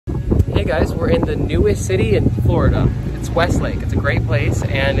Hey guys, we're in the newest city in Florida. It's Westlake. It's a great place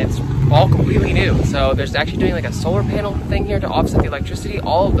and it's all completely new. So there's actually doing like a solar panel thing here to offset the electricity.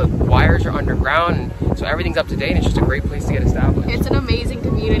 All of the wires are underground, so everything's up to date. It's just a great place to get established. It's an amazing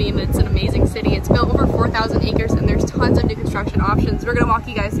community and it's an amazing city. It's built over 4,000 acres and there's tons of new construction options. We're gonna walk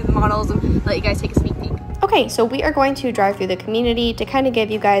you guys through the models and let you guys take a sneak peek. Okay, so we are going to drive through the community to kind of give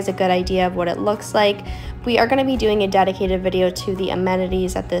you guys a good idea of what it looks like. We are going to be doing a dedicated video to the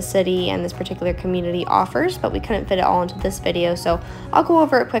amenities that this city and this particular community offers, but we couldn't fit it all into this video, so I'll go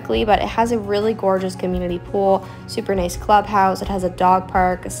over it quickly. But it has a really gorgeous community pool, super nice clubhouse, it has a dog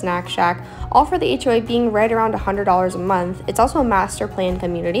park, a snack shack, all for the HOA being right around $100 a month. It's also a master plan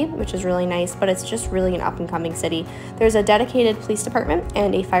community, which is really nice, but it's just really an up-and-coming city. There's a dedicated police department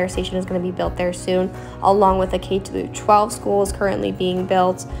and a fire station is going to be built there soon, along with a K-12 school is currently being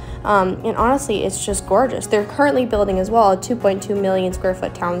built. And honestly, it's just gorgeous. They're currently building as well a 2.2 million square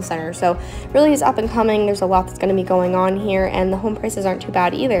foot town center, so really is up and coming. There's a lot that's going to be going on here, and the home prices aren't too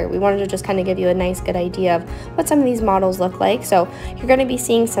bad either. We wanted to just kind of give you a nice good idea of what some of these models look like. So you're going to be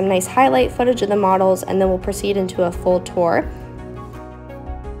seeing some nice highlight footage of the models, and then we'll proceed into a full tour.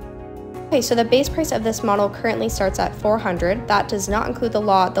 Okay, so the base price of this model currently starts at $400. That does not include the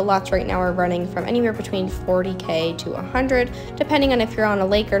lot. The lots right now are running from anywhere between $40K to $100, depending on if you're on a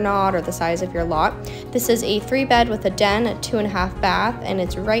lake or not or the size of your lot. This is a 3-bed with a den, a 2.5 bath, and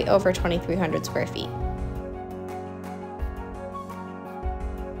it's right over 2,300 square feet.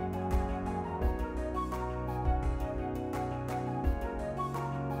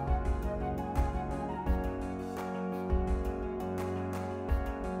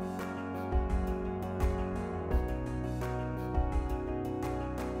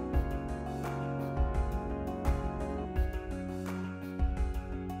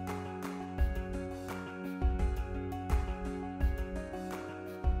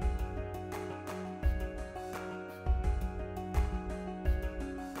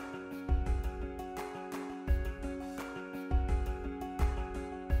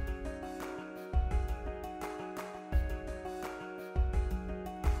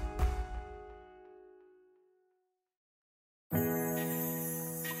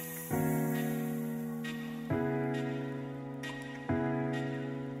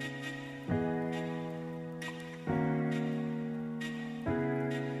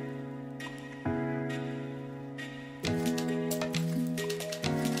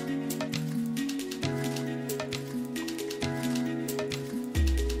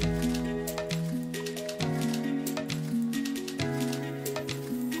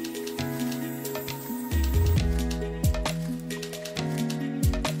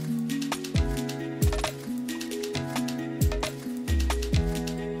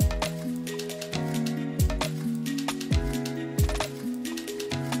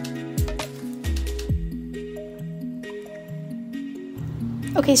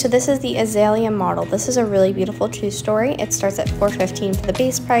 Okay, so this is the Azalea model. This is a really beautiful 2-story. It starts at $415 for the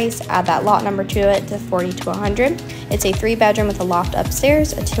base price. Add that lot number to it to $40 to $100. It's a 3-bedroom with a loft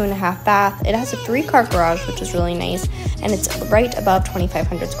upstairs, a 2.5 bath. It has a 3-car garage, which is really nice, and it's right above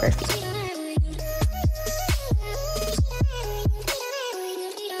 2,500 square feet.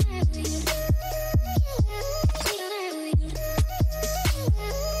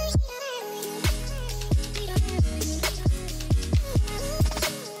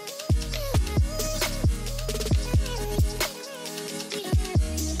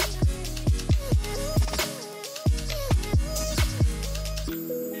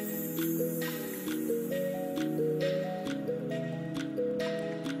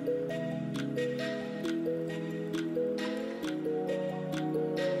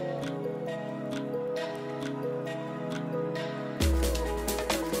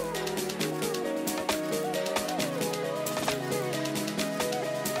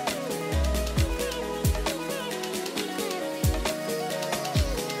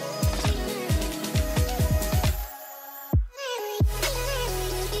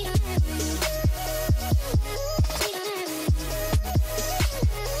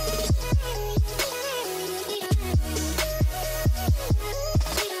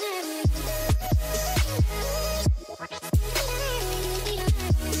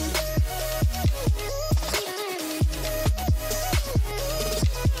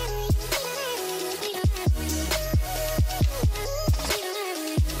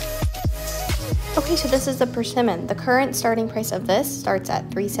 Okay, so this is the Persimmon. The current starting price of this starts at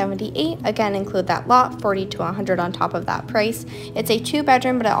 $378. Again, include that lot, $40 to $100 on top of that price. It's a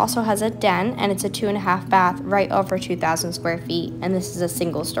 2-bedroom, but it also has a den, and it's a 2.5 bath, right over 2,000 square feet, and this is a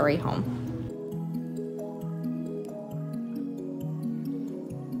single-story home.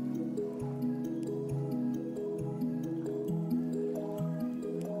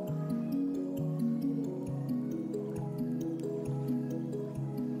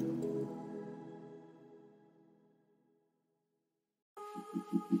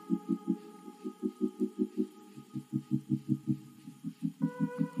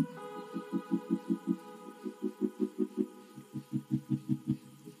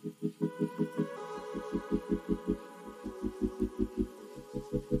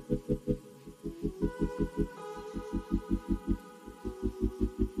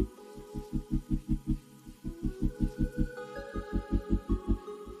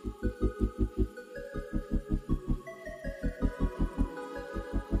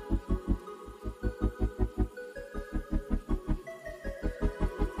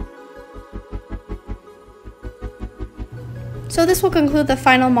 So this will conclude the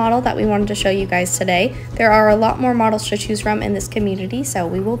final model that we wanted to show you guys today. There are a lot more models to choose from in this community, so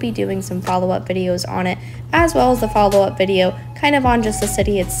we will be doing some follow-up videos on it, as well as the follow-up video kind of on just the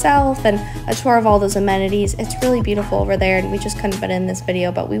city itself and a tour of all those amenities. It's really beautiful over there, and we just couldn't fit in this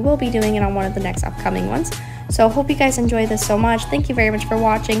video, but we will be doing it on one of the next upcoming ones. So hope you guys enjoy this so much. Thank you very much for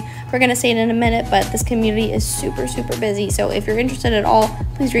watching. We're going to say it in a minute, but this community is super busy. So if you're interested at all,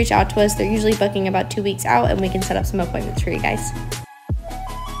 please reach out to us. They're usually booking about 2 weeks out, and we can set up some appointments for you guys.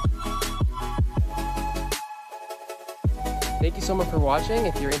 Thank you so much for watching.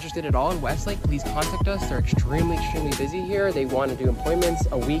 If you're interested at all in Westlake, please contact us. They're extremely busy here. They want to do appointments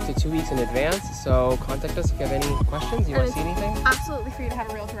a week to 2 weeks in advance. So contact us if you have any questions. You want to see anything? Absolutely free to have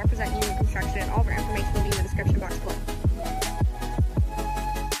a realtor represent you in construction. All of our information will be in the description box below.